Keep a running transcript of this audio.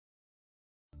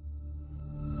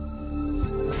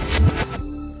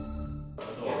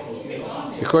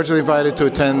cordially invited to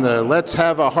attend the Let's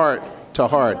Have a Heart to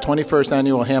Heart 21st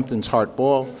Annual Hamptons Heart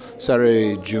Ball,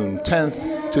 Saturday, June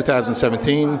 10th,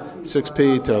 2017,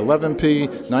 6p to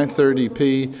 11p,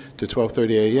 9:30p to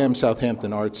 12:30 a.m.,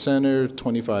 Southampton Arts Center,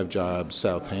 25 Jobs,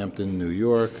 Southampton, New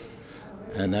York.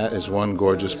 And that is one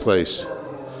gorgeous place.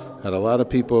 Had a lot of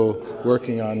people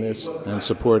working on this and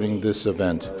supporting this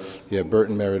event. You have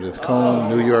Burton Meredith Cohn,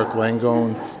 New York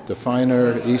Langone,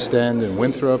 Definer, East End and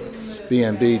Winthrop,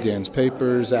 B&B Dan's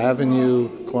Papers,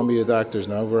 Avenue, Columbia Doctors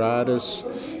Novaratis,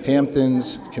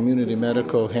 Hamptons, Community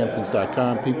Medical,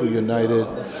 Hamptons.com, People United,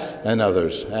 and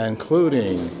others,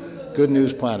 including Good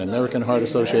News Planet, American Heart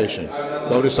Association.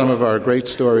 Go to some of our great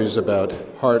stories about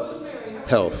heart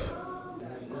health.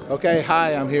 Okay,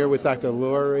 hi, I'm here with Dr.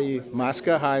 Lori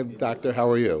Mosca. Hi, doctor, how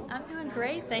are you? I'm doing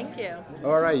great, thank you.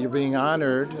 All right, you're being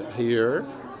honored here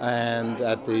and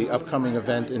at the upcoming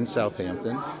event in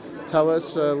Southampton. Tell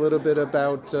us a little bit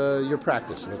about your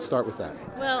practice. Let's start with that.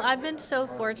 Well, I've been so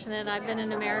fortunate. I've been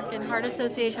an American Heart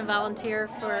Association volunteer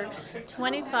for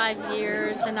 25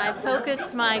 years, and I've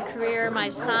focused my career, my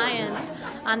science,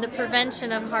 on the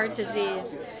prevention of heart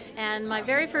disease. And my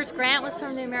very first grant was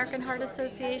from the American Heart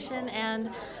Association,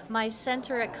 and my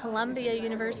center at Columbia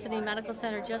University Medical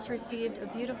Center just received a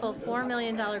beautiful $4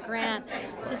 million grant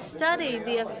to study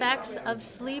the effects of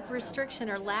sleep restriction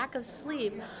or lack of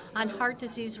sleep on heart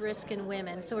disease risk in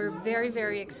women. So we're very,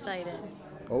 very excited.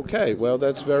 Okay, well,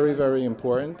 that's very, very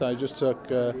important. I just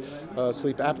took a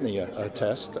sleep apnea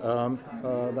test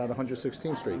about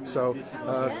 116th Street, so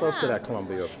close to that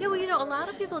Columbia. Yeah, well, you know, a lot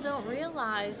of people don't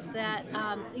realize that,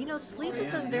 you know, sleep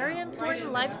is a very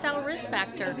important lifestyle risk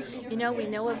factor. You know, we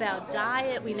know about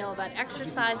diet, we know about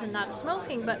exercise and not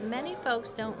smoking, but many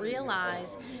folks don't realize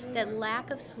that lack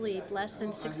of sleep, less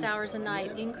than 6 hours a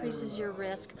night, increases your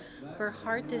risk for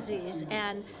heart disease.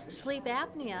 And sleep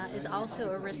apnea is also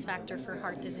a risk factor for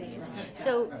heart disease.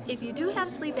 So if you do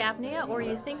have sleep apnea or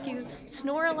you think you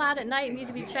snore a lot at night and need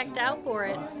to be checked out for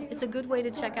it, it's a good way to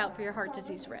check out for your heart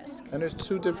disease risk. And there's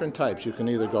two different types. You can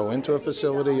either go into a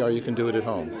facility or you can do it at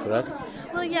home, correct?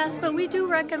 Well, yes, but we do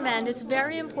recommend, it's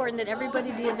very important that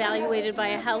everybody be evaluated by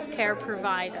a healthcare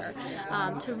provider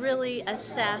to really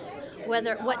assess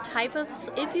what type of,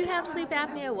 if you have sleep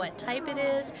apnea, what type it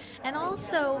is, and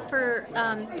also for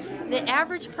the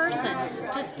average person,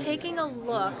 just taking a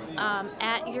look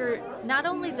at not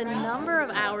only the number of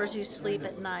hours you sleep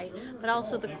at night, but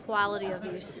also the quality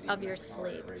of your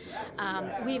sleep.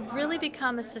 We've really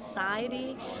become a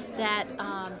society that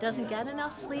doesn't get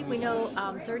enough sleep. We know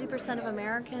 30% of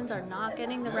Americans are not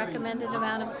getting the recommended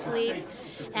amount of sleep,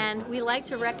 and we like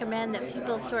to recommend that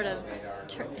people sort of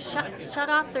shut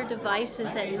off their devices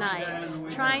at night,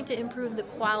 trying to improve the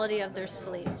quality of their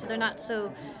sleep, so they're not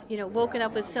so, you know, woken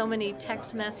up with so many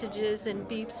text messages and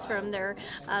beeps from their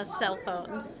cell phones.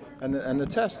 And the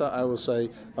test, I will say,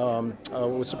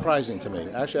 was surprising to me.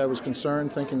 Actually, I was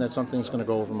concerned, thinking that something's going to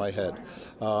go over my head,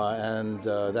 and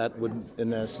that would,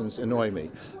 in essence, annoy me.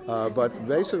 But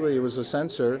basically, it was a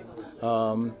sensor,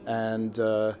 and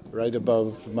right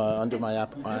above under my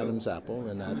Adam's apple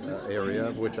in that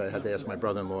area, which I had to ask my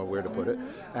brother-in-law where to put it,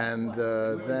 and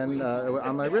then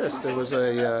on my wrist there was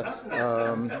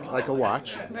like a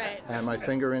watch, right, and my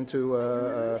finger into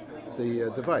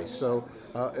the device. So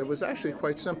it was actually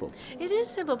quite simple. It is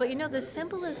simple, but you know, the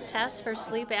simplest test for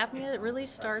sleep apnea, it really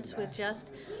starts with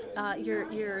just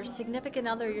your significant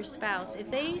other, your spouse.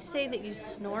 If they say that you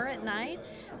snore at night,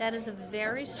 that is a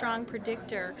very strong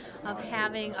predictor of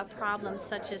having a problem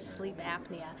such as sleep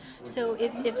apnea. So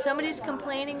if somebody's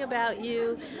complaining about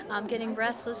you getting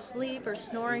restless sleep or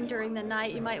snoring during the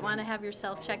night, you might want to have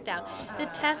yourself checked out. The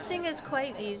testing is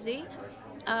quite easy.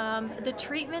 The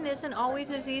treatment isn't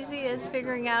always as easy as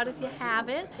figuring out if you have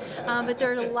it, but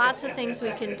there are lots of things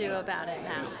we can do about it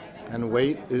now. And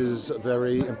weight is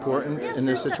very important in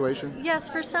this situation? Yes,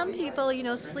 for some people, you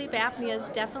know, sleep apnea is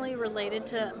definitely related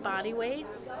to body weight,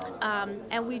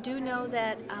 and we do know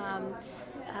that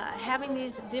having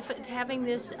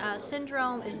this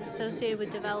syndrome is associated with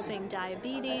developing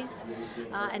diabetes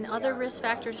and other risk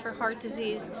factors for heart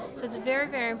disease. So it's very,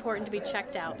 very important to be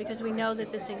checked out because we know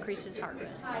that this increases heart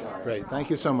risk. Great. Thank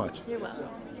you so much. You're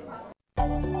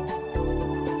welcome.